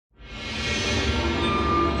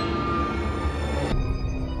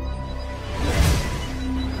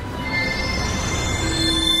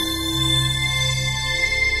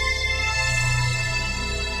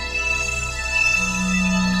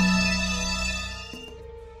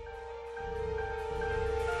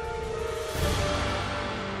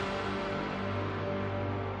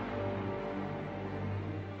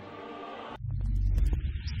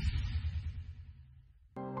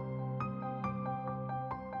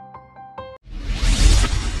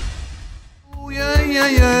yeah,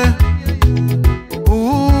 yeah.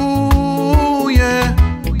 Ooh, yeah.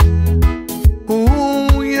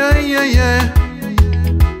 Ooh, yeah, yeah, yeah.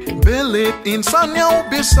 Belit insan yang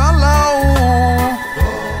bisalau.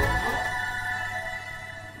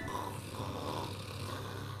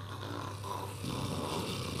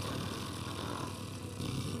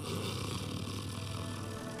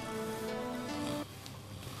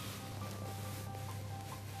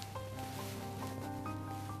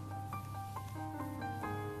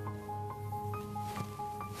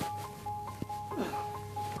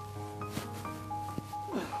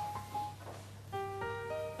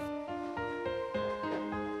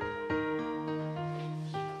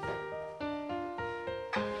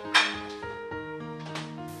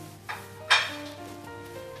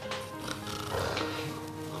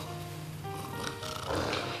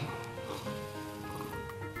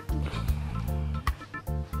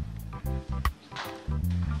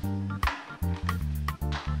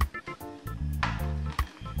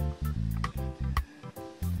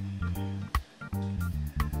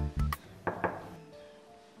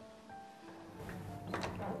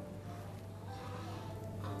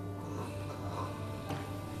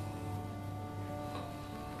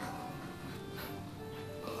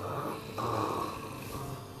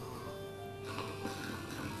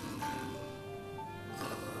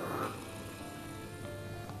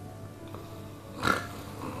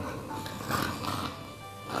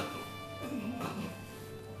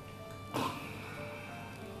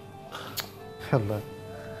 Allah.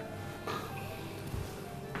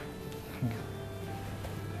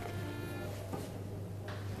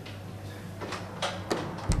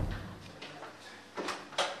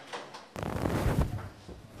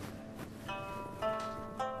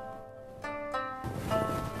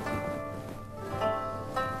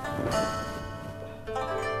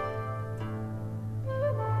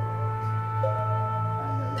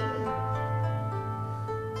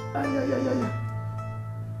 Ay, ay, ay, ay.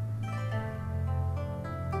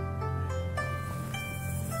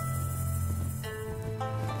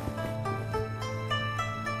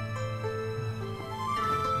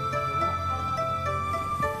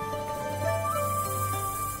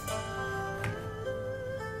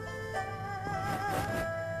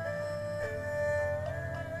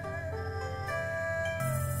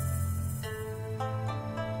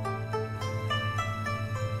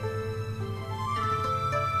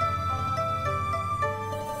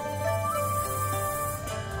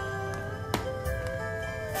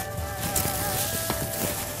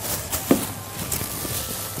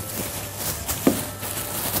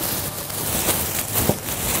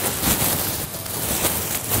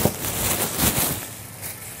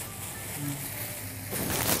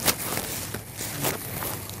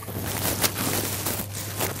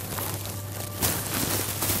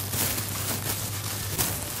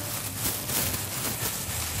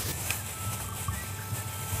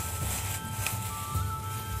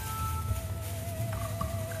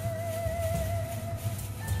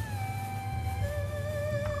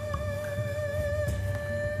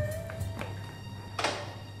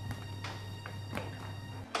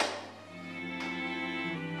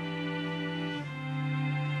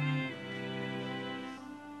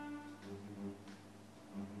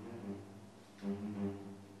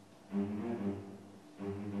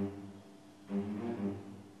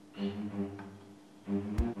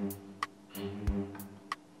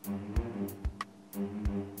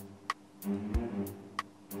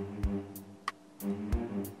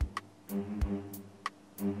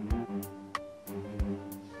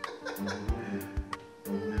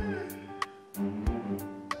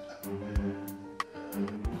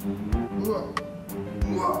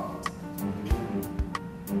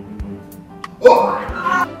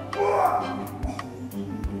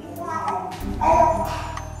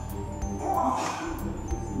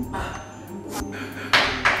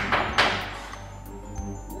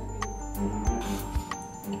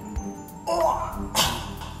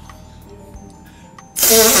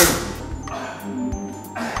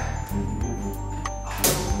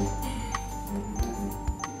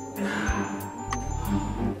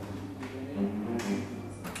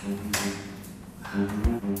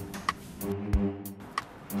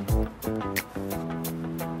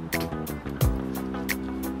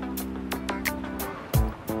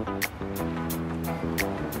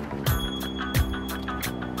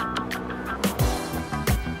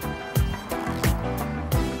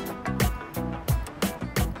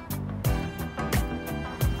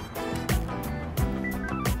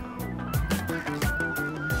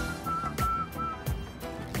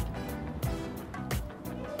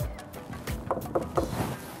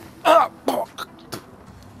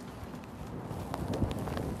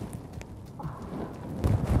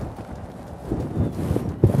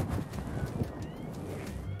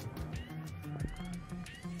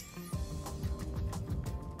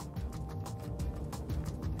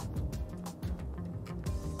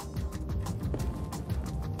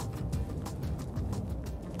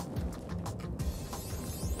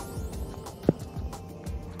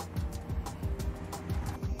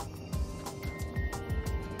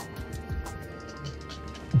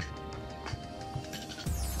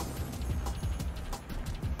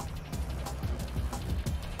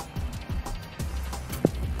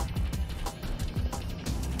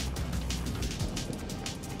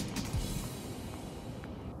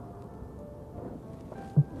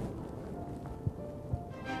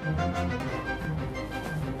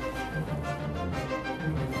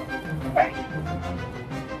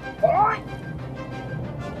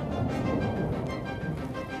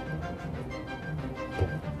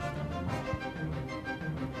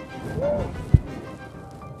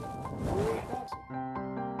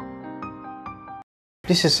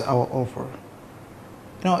 This is our offer.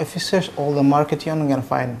 You know, if you search all the market, you're not gonna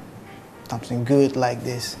find something good like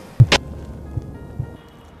this.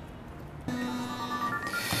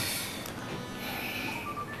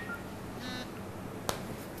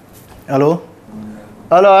 الو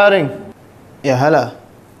الو عارين. يا هلا.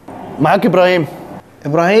 معك ابراهيم.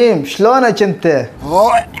 ابراهيم شلونك انت؟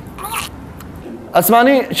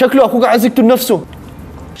 اسمعني، شكله اخوك عايز يقتل نفسه.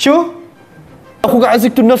 شو؟ اخوك عايز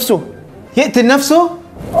يقتل نفسه. يقتل نفسه؟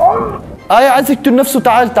 عايز يقتل نفسه.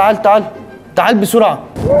 تعال تعال تعال تعال بسرعة.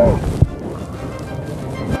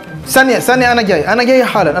 ثانية أنا جاي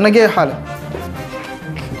حالا.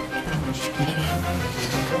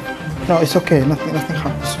 No, it's okay. Nothing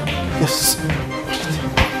happens. Yes.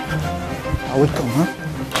 I will come, huh?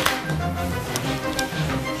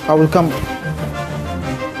 I will come.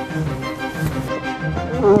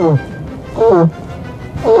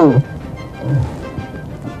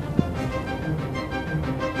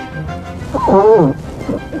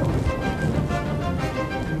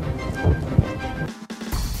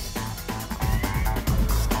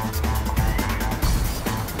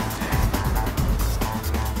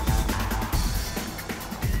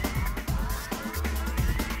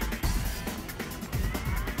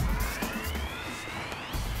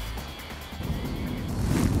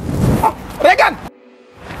 ريجان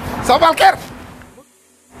صباح الخير.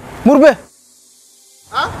 Morbe.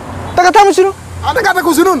 ها؟ Taga tamu sino? أنا قاعد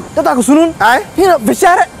أكو سنون. Taga sunun? أي؟ هنا في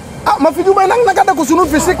الشارع. ما في جوبا هناك قاعد أكو سنون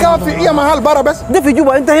في السكة في أي محل برا بس. ده في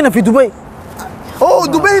جوبا، أنت هنا في دبي. أوه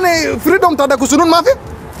دبي هنا فريدوم تاع أكو سنون ما في؟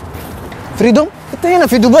 فريدوم؟ أنت هنا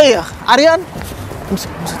في دبي يا أخي. عريان. امسك.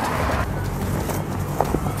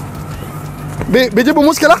 بيجيبوا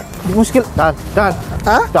مشكلة؟ دي مشكلة. تعال.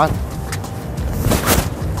 ها؟ تعال.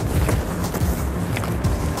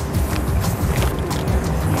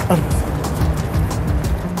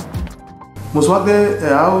 مسواك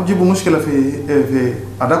ده أو جيبوا مشكلة في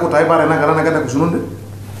أداكو تاي بارا هناك أنا قاعد أكو سنون ده.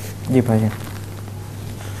 جيب هاي.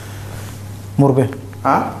 Morbe.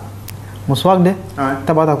 ها؟ مسواك ده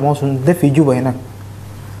تبعتك موصل ده في جوبا هناك،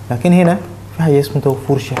 لكن هنا في حاجة اسمها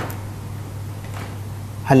فرشة.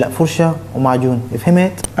 هلا فرشة ومعجون،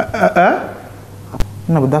 فهمت؟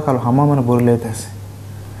 أنا بداك على الحمام، أنا بقول لك هسه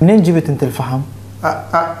منين جبت أنت الفحم؟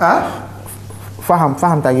 فحم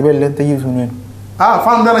تاع جبال اللي أنت جبته منين؟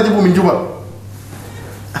 فحم ده أنا أجيبه من جوبا.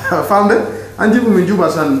 فحم ده أنا أجيبه من جوبا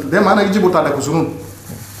عشان ده ما أنا أجيبه تاع أكو سنون.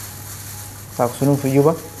 تاع سنون في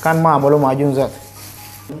جوبا كان ما عملوا معجون ذات.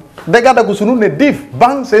 ده قاعد أكو سنون نديف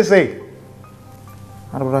بان سي.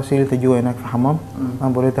 أنا براسي تجوا هناك في الحمام، أنا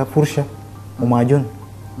بقول لك فرشة ومعجون.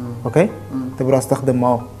 أوكي؟ تبغى استخدم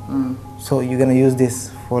معه. So you're gonna use this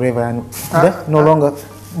forever يعني ده no longer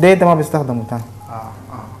ده أنت ما بتستخدمه تاني.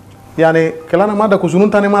 يعني كلامك ما أكو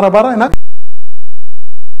سنون تاني مرة برا هناك؟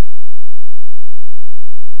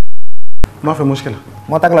 ما في مشكلة.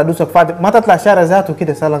 ما تطلع دوسك فاضي، ما تطلع شارع ذاته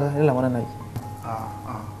كده سلقة إلا مرة ناجي.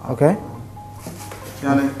 أوكي؟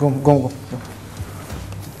 يعني قوم.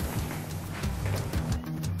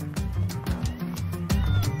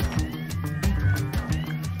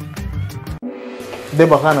 ده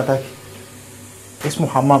بخانة تاكي اسمه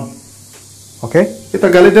حمام. اوكي؟ انت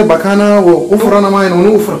قال لي ده بكانه وافره انا ما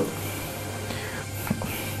ينوني افره.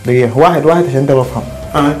 دقيقة واحد عشان انت بفهم.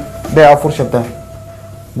 ده فرشة بتاعي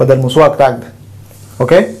بدل المسواك تاعك ده.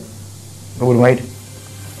 اوكي؟ قبل ما يجي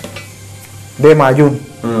ده معجون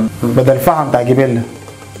بدل فحم تاع جبال ده.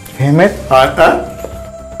 فهمت؟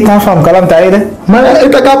 ما فاهم كلام تاعي ده؟ ما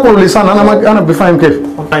انت قابل لسان انا بفهم كيف.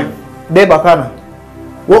 ده بكانه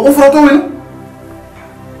وافرته وين؟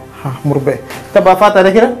 مربع تبقى فاتح ده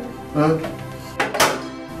كده؟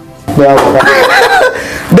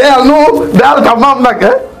 ده الحمام لك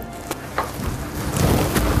ها؟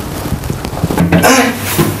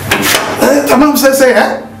 تمام سي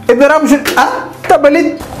ها؟ ابراهيم شو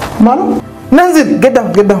تبلد مالو ننزل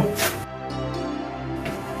قدام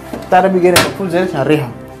تعال بيجي فول زي عشان الريحه.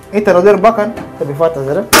 انت لو دير بكن تبي فاتح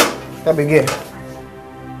زي تبي جير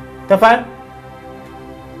تفعل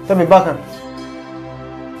تبي بكن.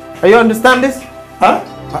 Are you understand this؟ ها؟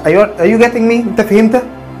 Are you getting me؟ انت فهمت؟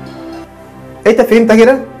 انت فهمت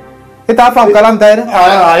كده؟ انت افهم كلام ده؟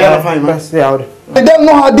 انا فاهم بس يا عودي ده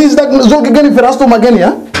نوع حديث ده زول جاني في راسه مجاني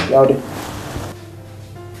ها؟ يا عودي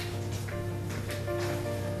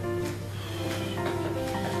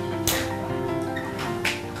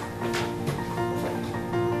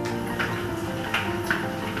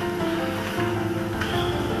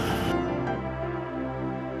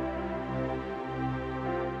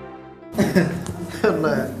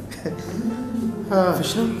والله. في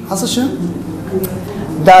شنو؟ حصل شنو؟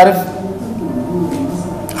 تعرف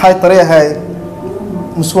هاي الطريقة هاي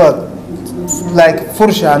مسواق لايك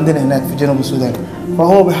فرشة عندنا هناك في جنوب السودان،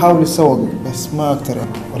 فهو بيحاول يتسوق بس ما أكتر يعني.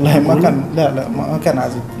 والله ما كان لا ما كان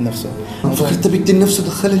عازل نفسه. فكرت بيقتل نفسه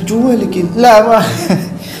دخله جوا لكن لا ما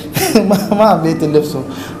ما عم بيقتل نفسه.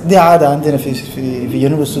 دي عادة عندنا في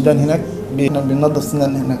جنوب السودان هناك، بننظف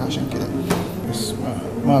سنان هناك عشان كده بس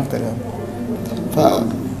ما أكتر يعني. ف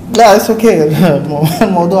لا اتس اوكي.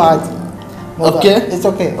 الموضوع عادي. اوكي اتس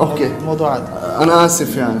اوكي. اوكي الموضوع عادي. انا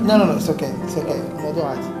اسف يعني. لا اتس اوكي اتس اوكي. الموضوع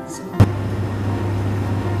عادي.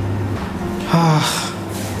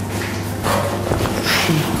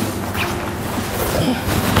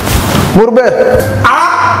 مربي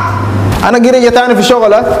انا جري تاني في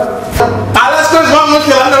الشغل. خلاص كويس ما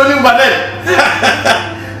مشكلة أنا ونيم بعدين.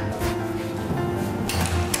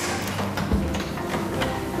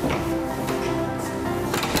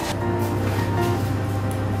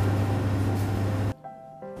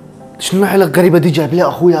 شنو العيله الغريبه دي جايب لي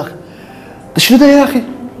اخوي يا اخي؟ ده شنو ده يا اخي؟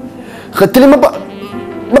 خدت لي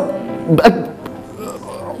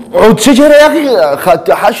عود شجره يا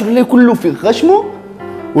اخي، حاشر لي كله في خشمه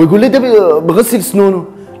ويقول لي ده بغسل سنونه.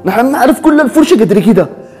 نحن نعرف كل الفرشه قدر كده،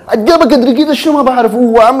 الجابه قدر كده شنو ما بعرف،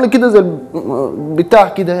 هو عامله كده زي بتاع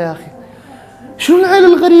كده يا اخي. شنو العيله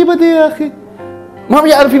الغريبه دي يا اخي؟ ما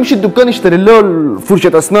بيعرف يمشي الدكان يشتري له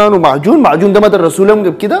فرشه اسنان ومعجون ده ما درسوا لهم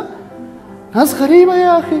قبل كده؟ ناس غريبه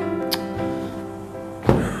يا اخي.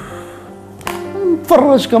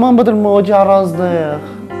 نتفرج كمان بدل ما وجع راس ده يا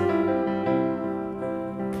اخي.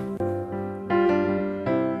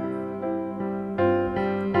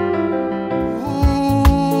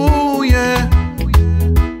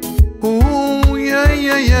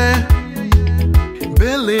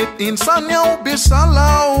 Belit insannya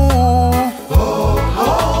bisalau.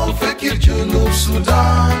 Fikir Junub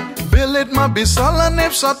Sudan. Belit ma bisala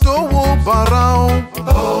nefsa towo barau.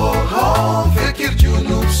 Fikir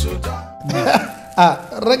Junub Sudan.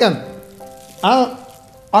 Rekan,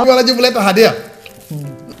 أنا أجيب لك هدية.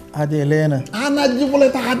 هدية لينا. أنا أجيب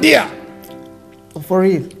لك هدية. For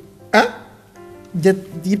real.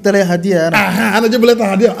 جبت لي هدية أنا. أنا أجيب لك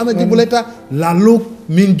هدية. أنا أجيب لك لالوك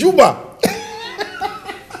من جوبا.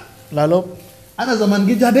 لالوك. أنا زمان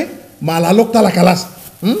جي جادي ما لالوك تلا كلاس.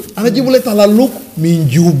 أنا أجيب لك لالوك من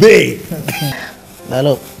جوبا.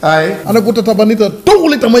 لالوك. أنا كنت تبني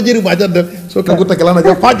تقولي تماجري بجاد. So كنت كلام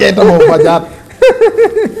aja fajar itu mau fajar.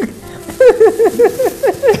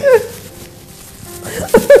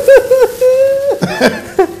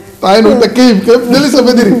 Tahu nunta kif dili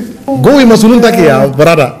sampai diri. Gowi masulun tak ya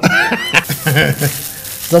berada.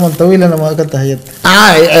 زمن طويل أنا ما أكلت هيد.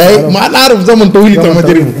 ما نعرف زمن طويل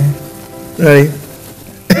تماجري.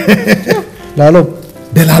 لالوك.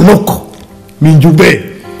 De lalok min jube.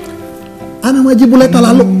 Ana ma jibu leta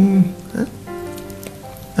lalok.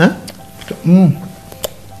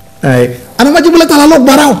 Ana ma jibu leta lalok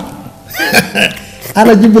barau.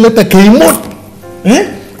 Ana jibu leta keimot.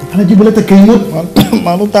 Ana jibu leta keimot.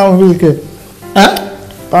 ما تعمل فيه كده.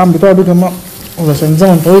 طعم بتاعه ده كمان عشان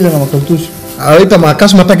زمن طويل أنا ما أكلتوش. Itu mah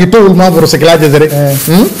kas mata kita ulma baru sekali aja zere.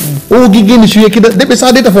 Oh gigi ni suya kita. Dia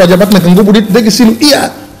bisa dia tahu wajabat nak tunggu budit. Dia kesil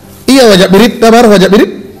iya wajah birit. Tabar wajah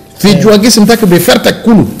birit. Fiju lagi semta ke beferta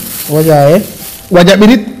kulu. وجع ايه؟ Wajah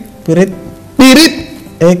birit. بريد. Birit.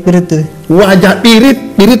 ايه بريد ده؟ Wajah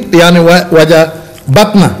birit yani wajah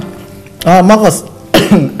batna. مغص.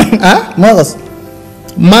 مغص.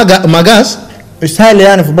 Magas. اسهال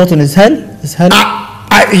يعني في بطن اسهال؟ اسهال؟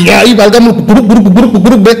 Ya iya balgam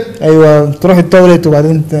buruk deh. ايوه تروح التواليت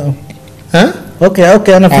وبعدين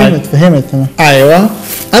اوكي انا فهمت تمام. ايوه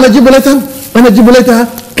انا اجيب لك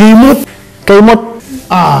كيموت.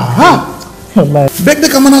 والله بك ده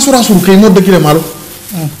كمان اسور كيموت ده كده مالو.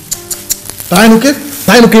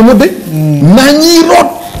 تعالوا كيموت ده. نانيروت.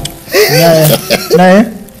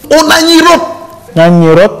 نانيروت.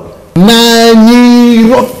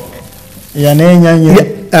 نانيروت. يعني ايه نانيروت؟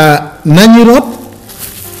 نانيروت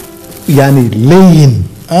يعني لين.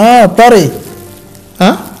 طري.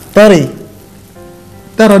 طري.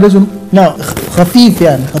 ترى ده شنو؟ لا خفيف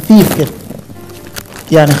يعني خفيف كده.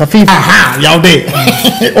 يعني خفيف. يا ودي.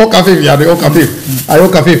 او خفيف يعني او خفيف. ايوه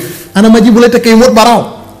خفيف. انا ما اجيب لك كيموت براو.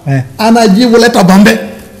 انا اجيب لك بامبي.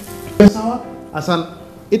 عشان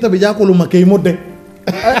انت بيجاكل ما كيموت ده.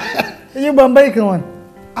 يجيب بامبي كمان.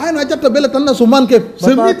 انا جبت بلد انا سمان كيف؟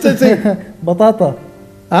 سميت سي. بطاطا.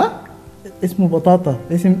 اسمه بطاطا.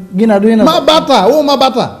 اسم جينا دوينا. ما باتا هو ما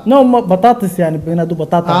باتا. نو بطاطس يعني بينا دو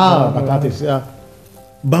بطاطا. بطاطس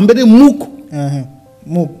بامبي ده موك.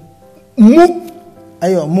 موك. موك.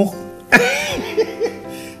 ايوه مخ.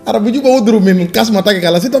 Arabi Juba ودروا من كاس متاكي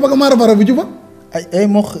خلاص انت بقى ما عارف عربي جوبا اي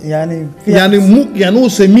مخ يعني فيها يعني يعني هو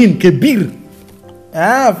سمين كبير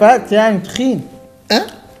فات يعني تخين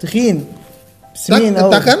تخين سمين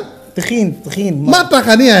او تخن تخين ما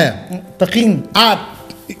تخنيه يا تخين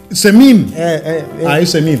سمين ايه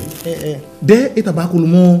سمين ايه ده انت باكل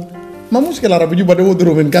مو ما مشكله عربي جوبا ده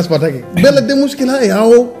ودروا من كاس متاكي بلد ده مشكله يا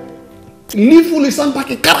هو ليفو لسان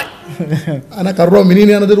تاكي كرك انا كرو منين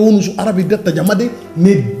انا درو ونس عربي ده تجمع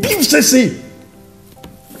نديف سي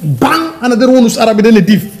بان انا درو ونس عربي ده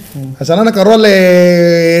نديف عشان انا كرو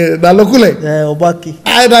له دالوكولي وباكي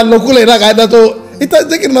دالوكولي ده قاعد تو انت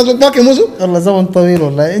ذكر ناس باكي موسو والله زمن طويل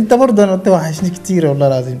والله انت برضه انت وحشني كتير والله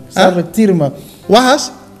العظيم صار لي كتير ما وحش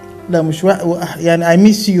لا مش يعني اي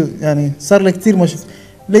ميس يو يعني صار لي كتير ما شفت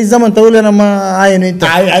ليش زمن طويل انا ما عاين انت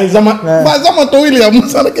اي زمن ما زمن طويل يا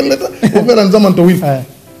موسى انا كلمته وفعلا زمن طويل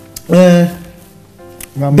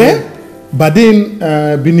ده بعدين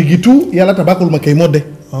بنيجيتو يلا تباكل مكيمو ده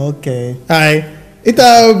اوكي اي انت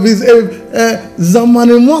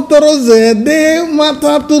زمان موتور زده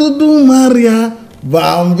مata turdu maria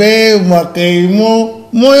bambe مكيمو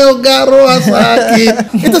moyo garo asaki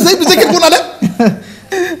انت زي بذكر كنا ده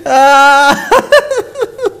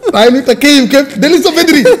طيب انت كيف ده لسه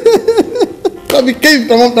بدري طب كيف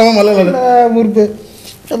تمام لا مربى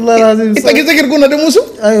الله العظيم انت كذكر كنا ده موسو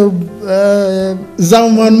ايوه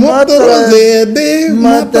zaman motor zede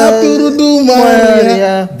mata turdu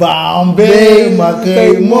maria bambe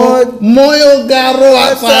makaimo moyo garo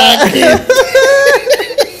asaki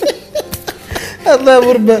الله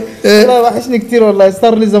مربى لا وحشني كتير والله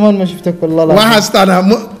صار لي زمان ما شفتك والله العظيم وحشت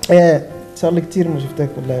انا ايه صار لي كتير ما شفتك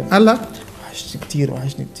والله الله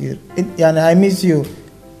وحشني كتير يعني اي ميس يو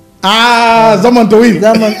زمن طويل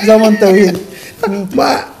زمن طويل ما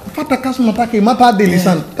fata kas mataki mata de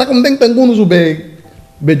lisan takum deng tangunu zu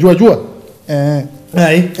be jua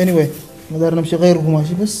اي anyway مدار نمشي غيره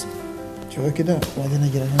ماشي بس شوي كده وبعدين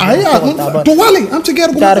اجي توالي امشي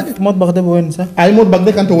غيره تعرف مطبخ ده وين صح؟ اي مطبخ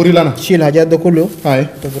ده كان توري لنا شيل الحاجات ده كله اي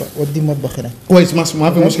ودي مطبخ هنا كويس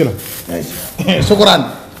ما في مشكله شكرا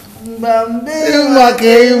ما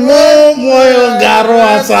كيمو مويو غارو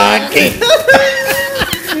اساكي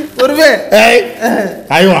مربي اي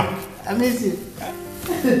ايوه اميسي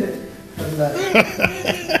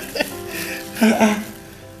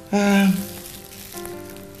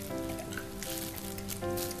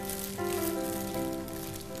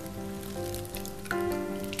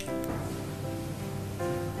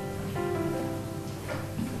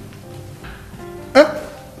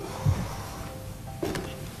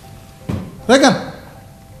ركن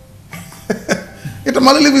انت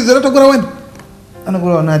مالك اللي في زرت تقرا وين؟ انا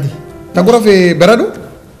اقول نادي تقرا في برادو؟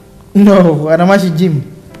 نو انا ماشي جيم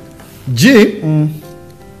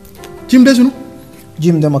جيم ده شنو؟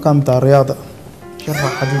 جيم ده مكان بتاع الرياضه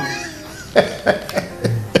شرح حديد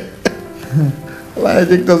الله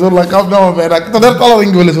يجيك تزور لك كم نوع بينك تقدر تقول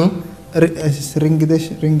رينج ولا شنو؟ رينج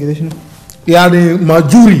ده شنو؟ يعني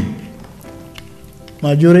ماجوري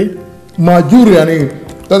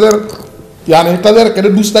يعني تقدر كده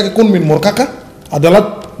دوستك يكون من مركاكا عدلات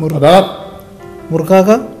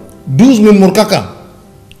مركاكا دوز من مركاكا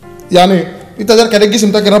يعني تقدر كده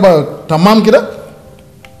جسم تاعك ربا تمام كده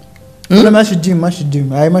انا ماشي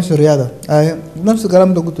الجيم هاي ماشي الرياضه هاي نفس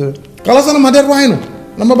الكلام ده قلت خلاص انا ما داير روحينه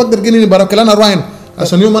لما بقدر جنيني برا كلنا روحينه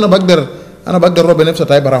عشان يوم انا بقدر روح بنفسي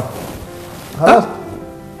تاعي برا خلاص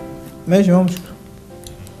ماشي ما مشكله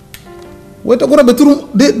وانت قرا بترم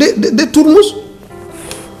دي ترمس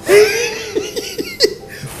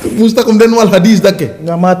ترمس تاكم ده نوال حديث داك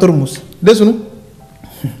لا ما ترمس ده شنو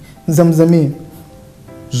زمزميه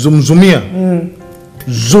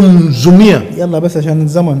زمزميه يلا بس عشان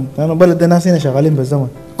الزمن انا بلد ناس هنا شغالين بالزمن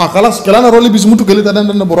خلاص كلنا رولي بيسموتو كلي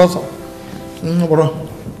تدان براسه برا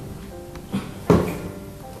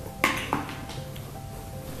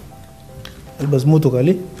البزموتو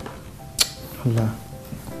قالي الله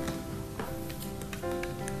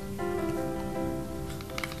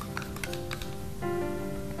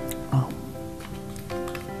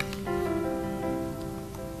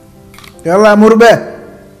يلا يا مربى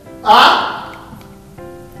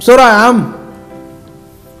بسرعة يا عم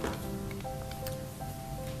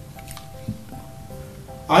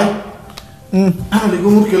انا اللي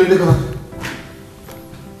قوم كلي ده كده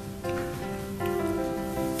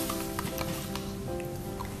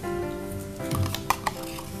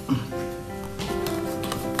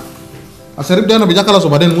أسرب ده أنا بيجاك على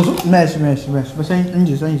صبادين موسو ماشي بس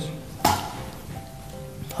انجز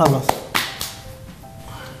خلاص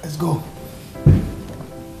let's go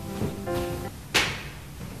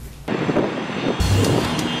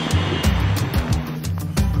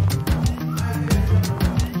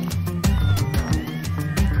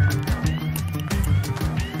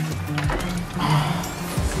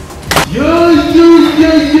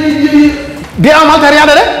دي عملت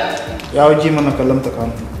رياضة ده؟ يا وجي ما انا كلمتك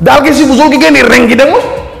عنه. ده كيسي بزول كي جاني رنجي ده مش؟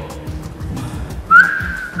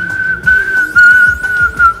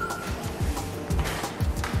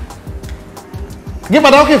 كيف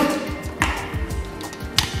بدأ كيف؟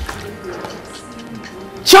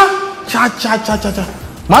 Cha.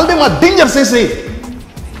 Mal de ma danger sensei.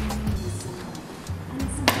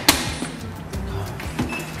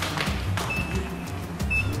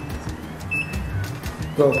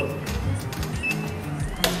 Go.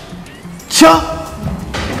 Cha.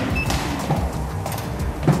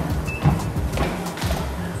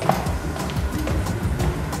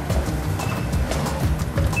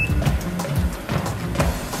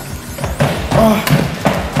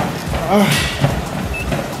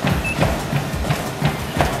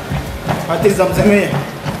 هات الزمزمية.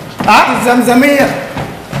 هات الزمزمية.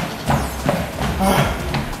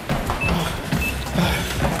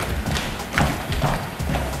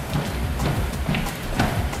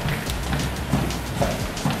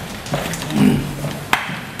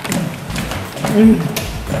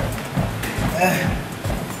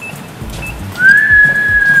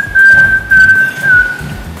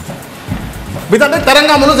 Bita deh terang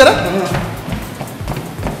nggak mulu zara?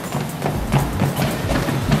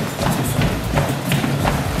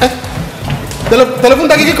 Telepon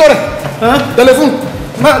tadi ki kore? ها؟ Telepon.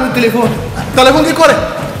 ما له تليفون. Telepon ki kore?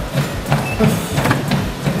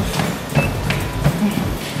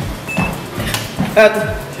 هات.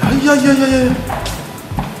 Ya.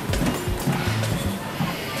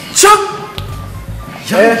 Cha.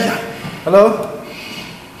 ايه. الو.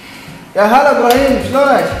 يا هلا ابراهيم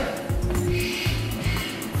شلونك؟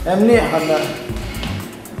 يا منيح والله.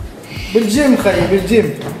 بالجيم خي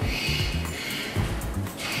بالجيم.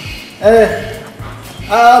 ايه.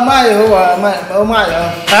 معي هو معي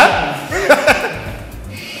ها؟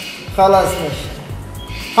 خلاص ماشي.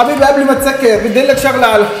 حبيبي قبل ما تسكر بدي لك شغله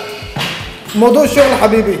على موضوع الشغل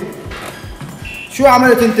حبيبي. شو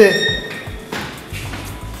عملت انت؟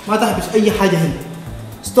 ما تحبش اي حاجه هنا.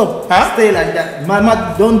 ستوب. ها؟ ستي لايك ذات.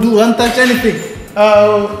 ما دونت دو دونت تاتش اني ثينج.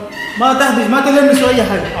 ما تحبش ما تلمسوا اي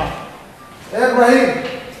حاجه. يا ابراهيم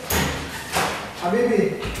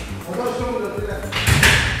حبيبي موضوع الشغل قلت لك.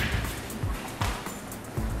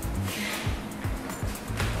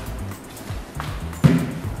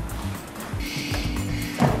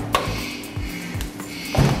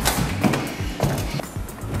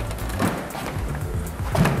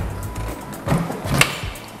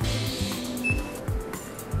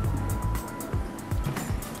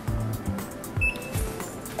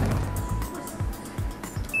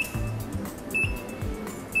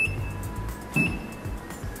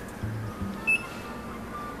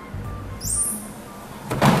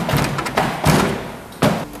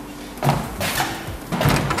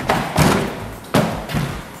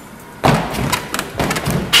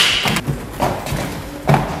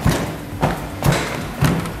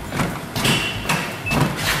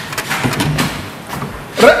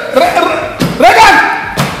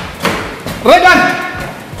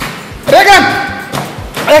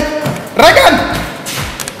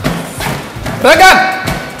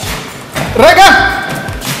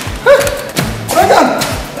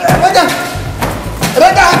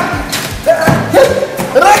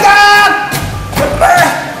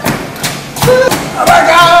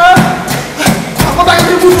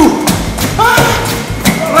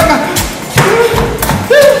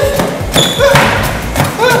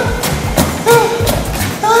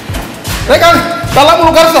 Tolong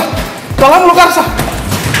lu Garsa. Tolong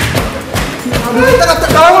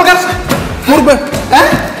lu Garsa. Morbe.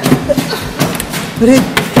 بريد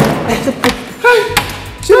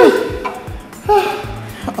شنو؟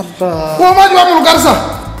 الله هو ما جاب له Garsa.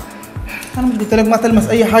 انا مش قلت لك ما تلمس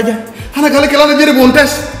اي حاجه. انا قال لك انا جرب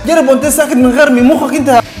ونتس. جرب وانت ساكت من غير من مخك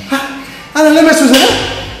انت. انا لمس وزنا.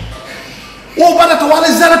 وبنا طوال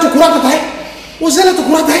الزلة كرات تاعي. وزلة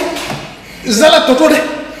كرات تاعي. زلة تطوده.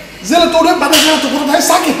 زلة تطوده بعد زلة كرات تاعي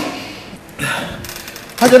ساكت.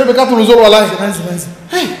 هجرب بكاتو نزول والله. انزل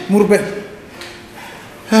هاي مربع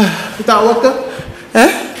بتاع وقتها؟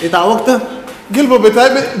 بتاع وقتها؟ قلبه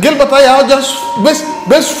بتاعي هاجر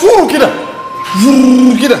بس فور كده.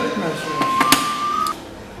 فور كده.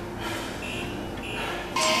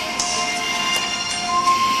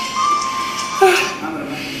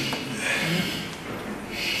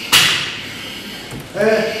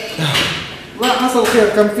 ما حصل خير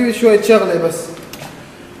كان في شوية شغلة بس.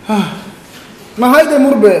 ما هيدا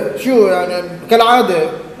مربى شو يعني كالعادة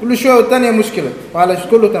كل شوية والتانية مشكلة معلش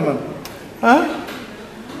كله تمام.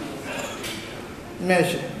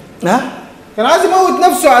 ماشي. كان عايز يموت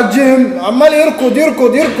نفسه على الجيم عمال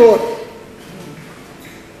يركض.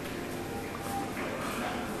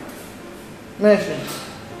 ماشي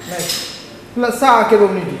ماشي لا ساعة كده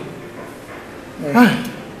ونيجي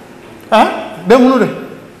ده منو ده؟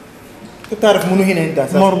 انت تعرف منو هنا انت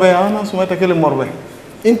اساسا؟ مربي، انا سمعت كلمة مربي.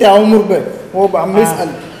 انت او مربي هو عم يسأل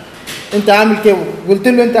انت عامل كده قلت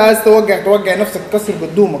له انت عايز توقع نفسك تكسر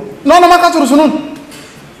قدومك. لا انا ما كسر سنون.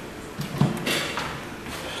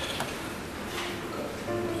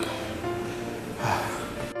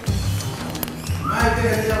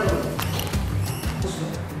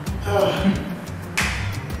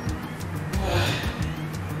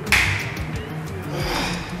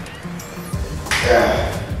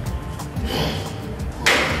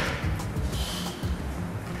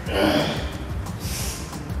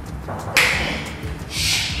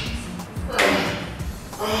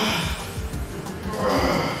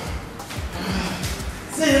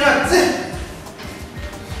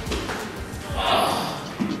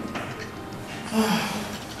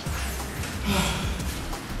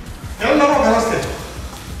 يلا نروح خلاص كده.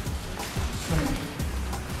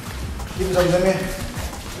 جيب زمزمية.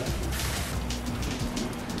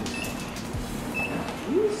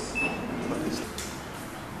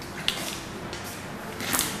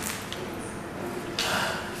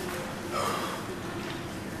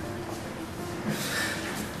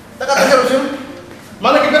 ده kata kira sih.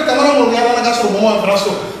 Mana kita kemana mau lihat anak asuh mau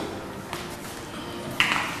berasuk.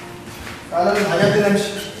 Kalau ini hanya tidak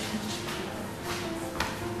sih.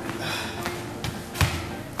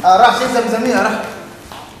 Arah sih zam-zami arah.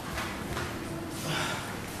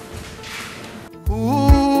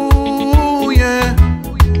 Ooh yeah.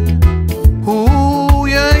 Ooh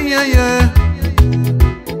yeah yeah yeah.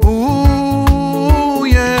 Ooh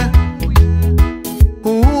yeah.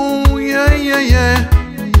 Ooh yeah yeah yeah.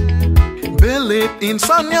 Belit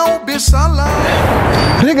insannya ubisala.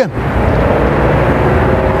 Regan.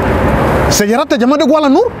 Sejarah jama de wala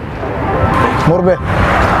nur? Morbe.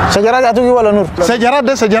 Sejarah atugi wala nur.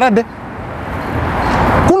 Sejarah de.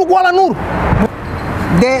 Kulu wala nur.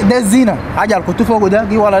 ده الزينة عجل كنت فوق ده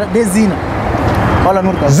دي ولا ده الزينة ولا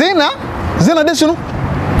نور كذا. زينة ده شنو؟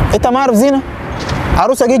 انت ما عارف زينة؟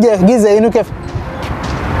 عروسة جي زينو كيف؟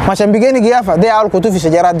 عشان بيجيني قيافة ده عارف كنت في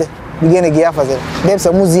شجرات ده بيجيني قيافة زي ده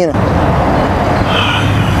بسموه زينة.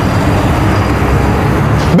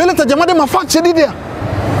 بلد الجماعة ده مفاق شديد يا.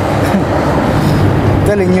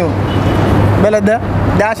 telling you بلد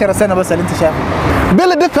ده 10 سنة بس اللي انت شايفه.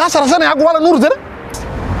 بلد ده في 10 سنة يا ولا نور ده؟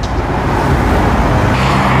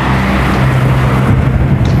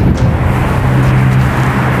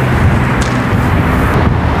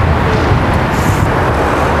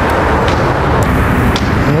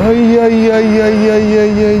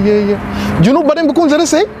 ay جنوب بعدين بيكون زي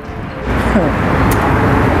سي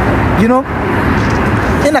جنوب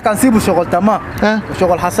هنا كان سيبوا شغل تمام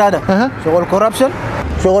شغل حسادة شغل كوربشن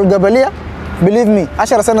شغل قبلية believe me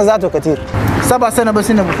 10 سنة ذاته كتير 7 سنة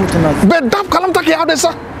بس هنا بفوت الناس بداب كلامتك يا عبد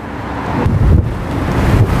السا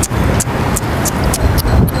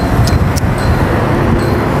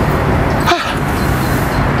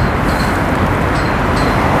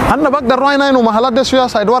أنا بقدر راينا إنه محلات ده شوية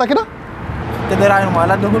سايد ورا كده تقدر راينه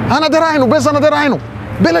محلات ده كله أنا دراينه بس أنا دراينه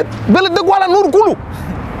بلد ده ولا نور كله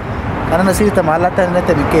أنا نسيت محلات تاني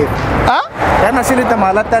أنت بكيف أنا نسيت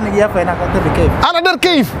محلات تاني يا فينك أنت بكيف أنا در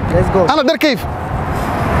كيف let's go أنا در كيف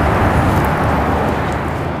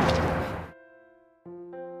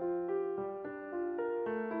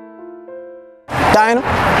تعينه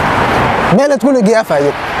بلد كله قيافة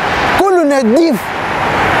يجب كله نظيف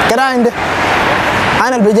كده عنده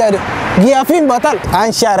أنا البجاري قيافين بطل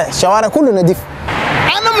عن شوارع كله نظيف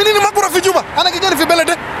أنا منين ما كنا في جوبا أنا جاي في بلد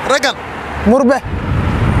رجال مربى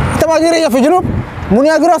أنت ما جري في جنوب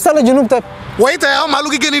مني أجري أصل جنوب طيب وأنت يا عم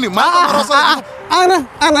مالوك جنيني ما أصل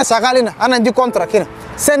أنا شغال هنا أنا عندي كونتراكت هنا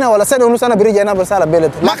سنة ولا سنة ونص أنا بريجي أنا برسالة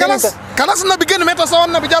بلد ما خلاص إننا بيجيني متى سوا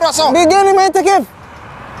إننا بيجاروا سوا بيجيني ما أنت كيف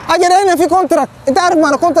أجل هنا في كونتراكت أنت عارف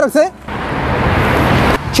معنى كونتراكت إيه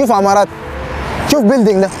شوف عمارات شوف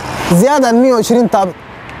بيلدينج ده زيادة عن 120 طابق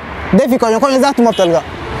ده في كوني ذاته ما بتلقى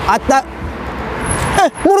حتى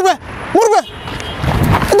مربى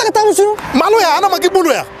انت كتعمل شنو؟ مالو يا انا ما اجيب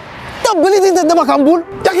بولو يا طب بليد انت ده ما كان بول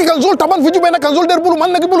يا اخي كان زول طبعا في جوبا هنا كان زول دير بولو ما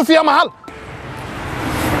نجيب بولو فيها محل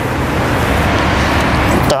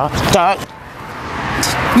تعال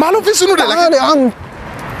مالو في شنو ده تعال يا عم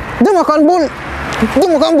ده ما كان بول ده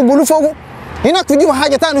ما كان بيقولوا فوقه هناك في جوبا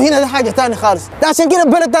حاجه ثانيه وهنا ده حاجه ثانيه خالص ده عشان كده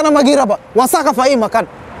البلد انا ما جيربه وساقه في اي مكان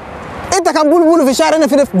انت كان بولو في الشارع هنا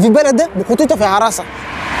في بلد ده بخطوطه في عراسه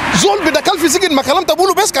زول بدكال في سجن ما كلمت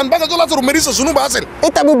بولو بس كان بقى زول اثر مريسه شنو باسل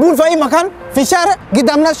انت بتقول في اي مكان في الشارع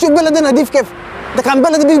قدام ناس شوف بلد نظيف كيف ده كان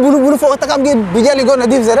بلد بيقولوا فوق انت كان بيجي يقول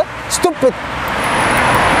نظيف زي ده ستوبد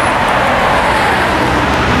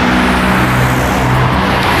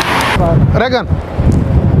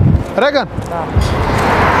ريغان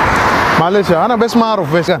معلش انا بس ما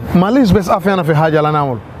اعرف بس معلش بس افي انا في حاجه لا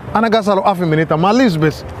نعمل انا قاسله افي منيتا معلش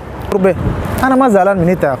بس مربي انا ما زعلان من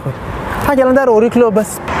انت يا اخوي حاجه انا داير اوريك له بس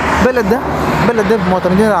بلد ده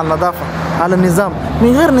معتمدين على النظافه على النظام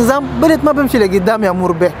من غير نظام بلد ما بيمشي لقدام يا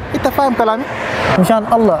مربي انت فاهم كلامي مشان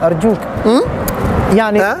الله ارجوك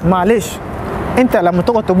يعني معلش انت لما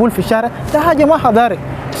تقعد تقول في الشارع ده حاجه ما حضاري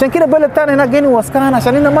عشان كده بلد تاني هناك جاني واسكان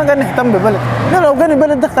عشان احنا ما قاعد نهتم ببلد لو جاني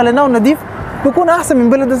بلد ده خليناه نظيف بيكون احسن من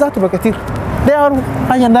بلد ذاته بكثير ده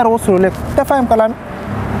حاجه داير اوصله لك انت فاهم كلامي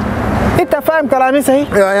انت فاهم كلامي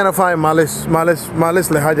صحيح يا انا فاهم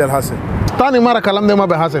معلش لحاجه الحاصل تاني مره كلام ده ما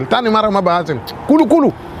بيحصل تاني مره ما بيحصل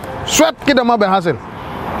كله شوت كده ما بيحصل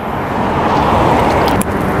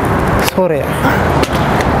سوري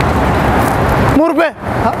مربي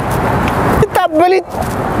انت بلد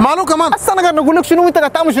ماله كمان اصل انا قاعد اقول لك شنو انت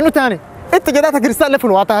قاعد تعمل شنو ثاني انت جداتك رساله في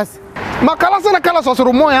الواطه هسه ما خلاص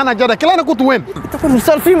اصر مويه انا جدا كلا انا كنت وين انت كنت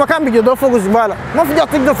رسال في مكان بيجي فوق الزباله ما في جات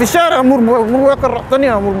تقدر في الشارع يا مربي كرهتني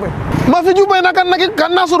يا مربي ما في جوبه هناك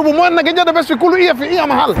كان ناس يربوا مويه انك جدا بس في كل في ايه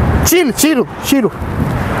محل شيلوا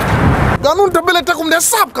قانون تبلتكم ده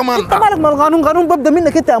صعب كمان انت مالك مال القانون قانون ببدا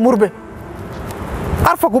منك انت يا مربي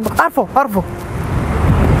عرفه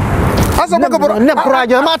هسه بقى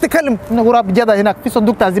نبراجة ما تكلم نقرا جدا هناك في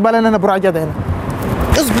صندوق تاع زباله انا نبراجة هنا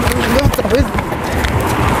اصبر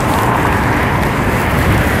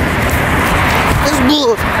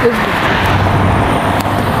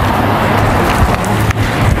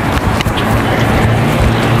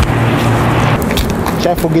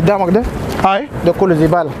شايفه قدامك ده؟ هاي ده كله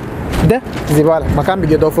زباله ده زباله مكان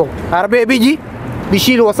بيجي فوق عربيه بيجي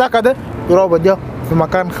بيشيل وساكه ده يروح ده في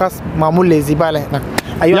مكان خاص معمول للزباله هناك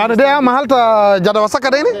أيوة يعني ده محل جدا وساكه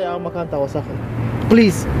ده هنا؟ ده مكان تاع وساخه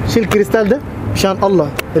بليز شيل الكريستال ده مشان الله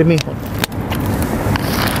ارميه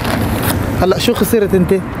هلا شو خسرت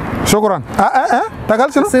انت؟ شكرا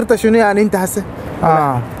تقال شنو؟ خسرت شنو يعني انت هسه؟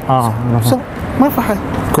 ما في حاجه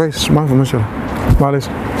كويس ما في مشكله معلش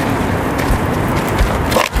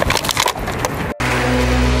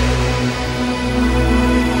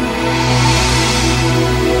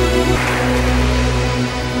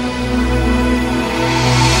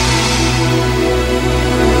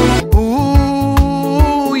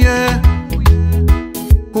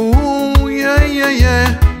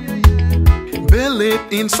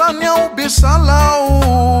إنسانيا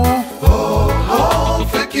وبسلاو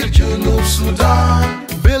فكر جنوب السودان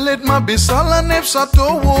بلد ما بسلا نفسه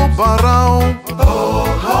وبراو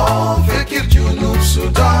فكر جنوب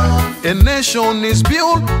السودان A nation is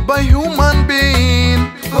built by human being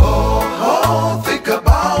think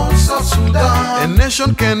about South Sudan A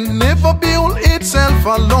nation can never build itself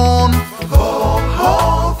alone